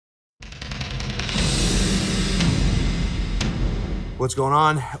What's going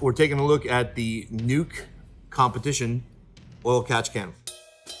on? We're taking a look at the Nuke competition oil catch can.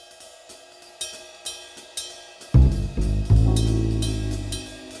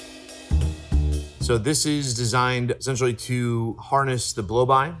 So this is designed essentially to harness the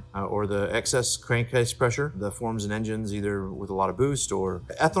blow-by or the excess crankcase pressure that forms in engines either with a lot of boost or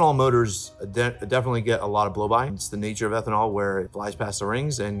ethanol motors definitely get a lot of blow-by. It's the nature of ethanol where it flies past the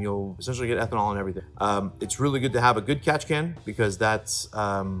rings and you'll essentially get ethanol in everything. It's really good to have a good catch can because that's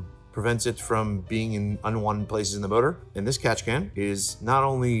prevents it from being in unwanted places in the motor. And this catch can is not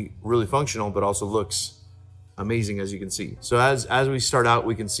only really functional, but also looks amazing, as you can see. So as we start out,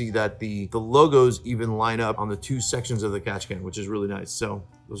 we can see that the logos even line up on the two sections of the catch can, which is really nice. So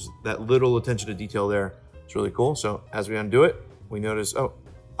that little attention to detail there, it's really cool. So as we undo it, we notice, oh,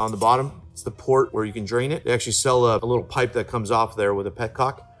 on the bottom, it's the port where you can drain it. They actually sell a little pipe that comes off there with a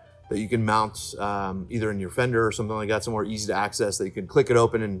petcock that you can mount either in your fender or something like that, somewhere easy to access that you can click it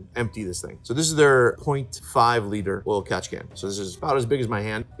open and empty this thing. So this is their 0.5 liter oil catch can. So this is about as big as my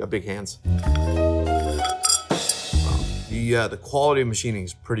hand. Got big hands. The quality of machining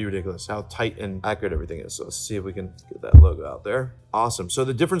is pretty ridiculous, how tight and accurate everything is. So let's see if we can get that logo out there. Awesome. So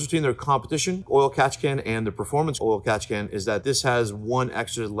the difference between their competition oil catch can and the performance oil catch can is that this has one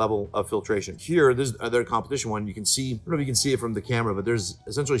extra level of filtration. Here, this their competition one, you can see, I don't know if you can see it from the camera, but there's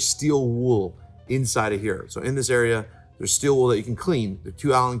essentially steel wool inside of here. So in this area, there's steel wool that you can clean. There are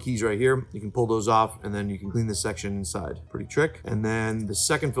two Allen keys right here. You can pull those off and then you can clean this section inside. Pretty trick. And then the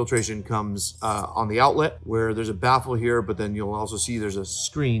second filtration comes on the outlet where there's a baffle here, but then you'll also see there's a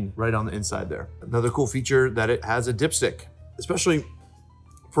screen right on the inside there. Another cool feature that it has a dipstick, especially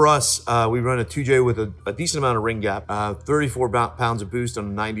for us, we run a 2J with a decent amount of ring gap, 34 pounds of boost on a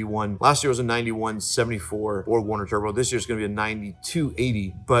 91. Last year was a 91.74 for Warner Turbo. This year is going to be a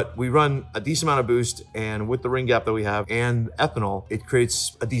 92.80, but we run a decent amount of boost, and with the ring gap that we have and ethanol, it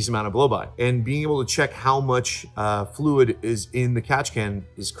creates a decent amount of blow-by. And being able to check how much fluid is in the catch can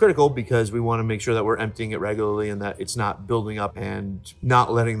is critical because we want to make sure that we're emptying it regularly and that it's not building up and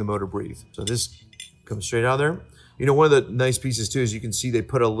not letting the motor breathe. So this comes straight out of there. You know, one of the nice pieces too is you can see they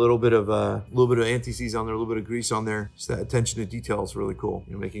put a little bit of anti-seize on there, a little bit of grease on there. So that attention to detail is really cool.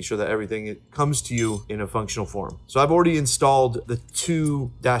 You know, making sure that everything comes to you in a functional form. So I've already installed the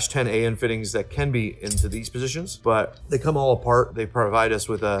two -10 AN fittings that can be into these positions, but they come all apart. They provide us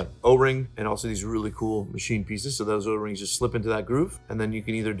with a O-ring and also these really cool machine pieces. So those O-rings just slip into that groove, and then you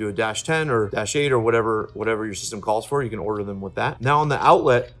can either do a -10 or -8 or whatever your system calls for. You can order them with that. Now on the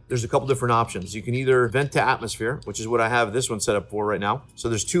outlet, there's a couple different options. You can either vent to atmosphere, which is what I have this one set up for right now. So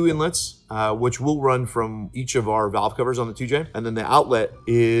there's two inlets, which will run from each of our valve covers on the 2J. And then the outlet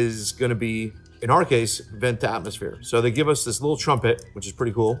is gonna be, in our case, vent to atmosphere. So they give us this little trumpet, which is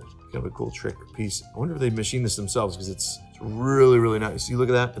pretty cool. Kind of a cool trick piece. I wonder if they machine this themselves because it's really, really nice. You look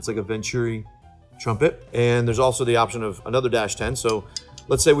at that, it's like a Venturi trumpet. And there's also the option of another -10. So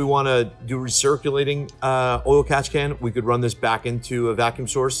let's say we want to do recirculating oil catch can. We could run this back into a vacuum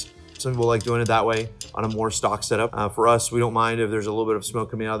source. Some people like doing it that way on a more stock setup. For us, we don't mind if there's a little bit of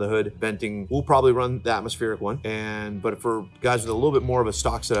smoke coming out of the hood. Venting, we'll probably run the atmospheric one. But for guys with a little bit more of a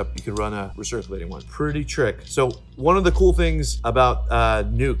stock setup, you could run a recirculating one. Pretty trick. So one of the cool things about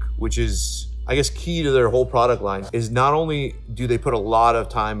Nuke, which is I guess key to their whole product line, is not only do they put a lot of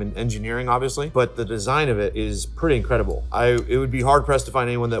time in engineering, obviously, but the design of it is pretty incredible. It would be hard pressed to find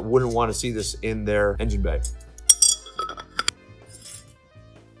anyone that wouldn't want to see this in their engine bay.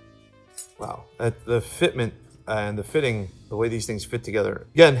 Wow, the fitment and the fitting, the way these things fit together.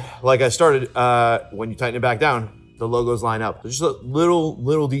 Again, like I started, when you tighten it back down, the logos line up. Just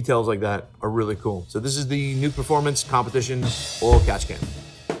little details like that are really cool. So this is the Nuke Performance competition oil catch can.